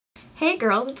Hey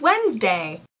girls, it's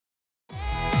Wednesday!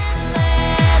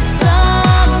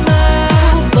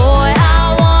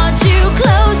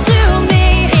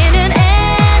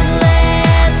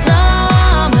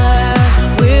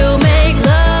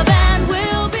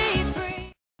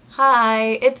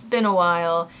 Hi, it's been a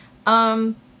while.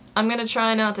 I'm gonna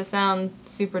try not to sound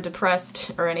super depressed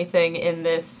or anything in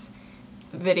this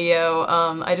video.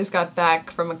 I just got back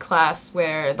from a class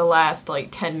where the last,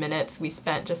 10 minutes we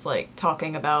spent just,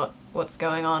 talking about what's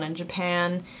going on in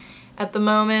Japan at the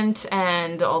moment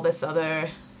and all this other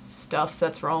stuff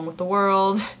that's wrong with the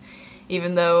world,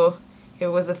 even though it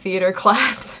was a theater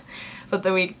class. But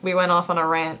then we went off on a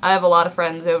rant. I have a lot of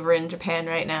friends over in Japan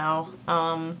right now.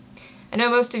 I know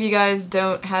most of you guys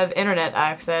don't have internet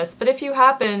access, but if you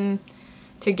happen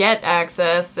to get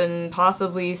access and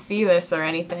possibly see this or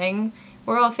anything,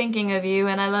 we're all thinking of you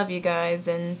and I love you guys,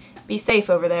 and be safe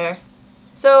over there.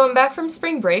 So I'm back from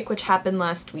spring break, which happened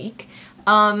last week.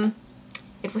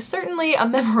 It was certainly a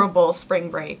memorable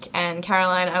spring break, and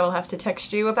Caroline, I will have to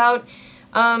text you about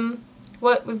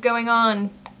what was going on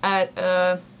at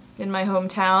in my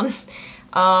hometown.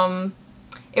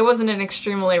 It wasn't an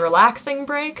extremely relaxing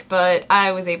break, but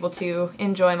I was able to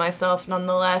enjoy myself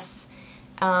nonetheless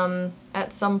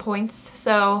at some points.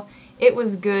 So it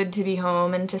was good to be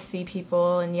home and to see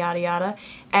people and yada yada.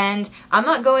 And I'm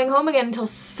not going home again until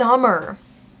summer.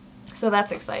 So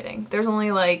that's exciting. There's only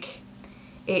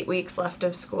 8 weeks left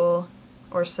of school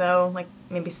or so,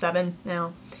 maybe 7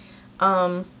 now.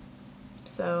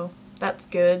 So that's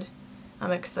good.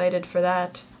 I'm excited for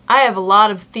that. I have a lot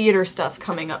of theater stuff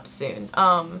coming up soon.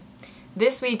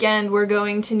 This weekend we're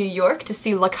going to New York to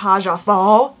see La Cage aux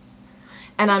Folles,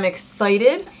 and I'm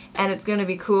excited, and it's gonna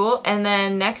be cool. And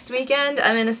then next weekend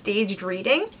I'm in a staged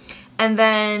reading, and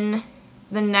then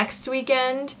the next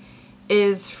weekend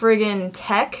is friggin'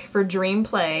 tech for Dream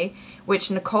Play,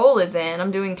 which Nicole is in.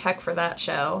 I'm doing tech for that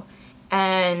show,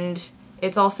 and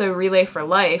it's also Relay for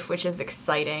Life, which is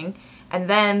exciting. And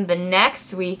then the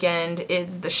next weekend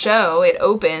is the show, it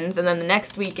opens, and then the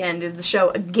next weekend is the show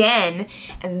again,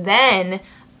 and then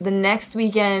the next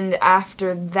weekend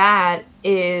after that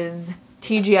is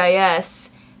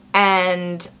TGIS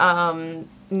and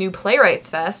New Playwrights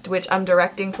Fest, which I'm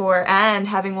directing for and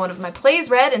having one of my plays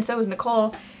read, and so is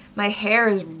Nicole. My hair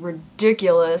is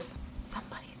ridiculous.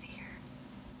 Somebody's here.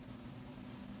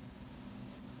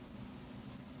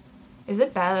 Is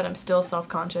it bad that I'm still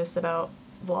self-conscious about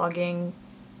vlogging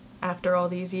after all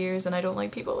these years and I don't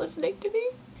like people listening to me?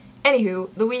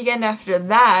 Anywho, the weekend after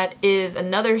that is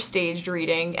another staged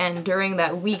reading, and during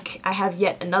that week I have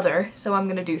yet another, so I'm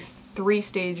gonna do 3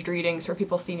 staged readings for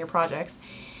people's senior projects.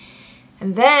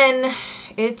 And then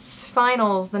it's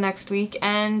finals the next week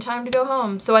and time to go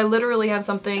home. So I literally have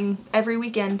something every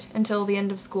weekend until the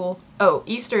end of school. Oh,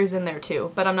 Easter's in there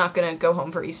too, but I'm not gonna go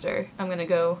home for Easter. I'm gonna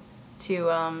go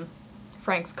to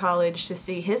Frank's college to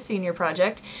see his senior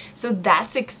project, so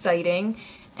that's exciting,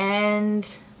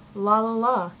 and la la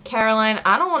la. Caroline,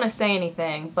 I don't want to say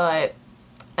anything, but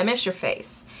I miss your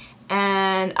face,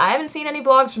 and I haven't seen any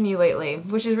vlogs from you lately,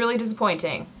 which is really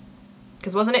disappointing,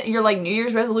 because wasn't it your New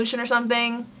Year's resolution or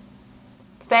something?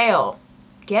 Fail.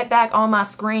 Get back on my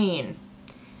screen,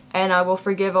 and I will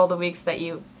forgive all the weeks that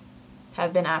you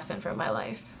have been absent from my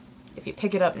life, if you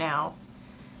pick it up now,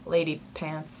 lady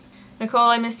pants. Nicole,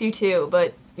 I miss you too,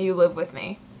 but you live with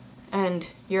me, and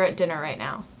you're at dinner right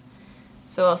now,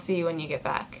 so I'll see you when you get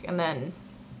back, and then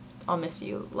I'll miss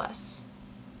you less.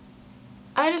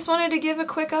 I just wanted to give a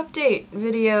quick update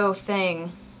video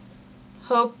thing.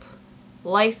 Hope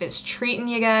life is treating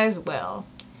you guys well,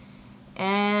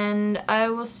 and I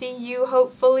will see you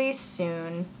hopefully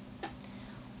soon.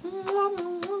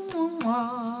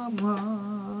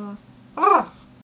 Ah.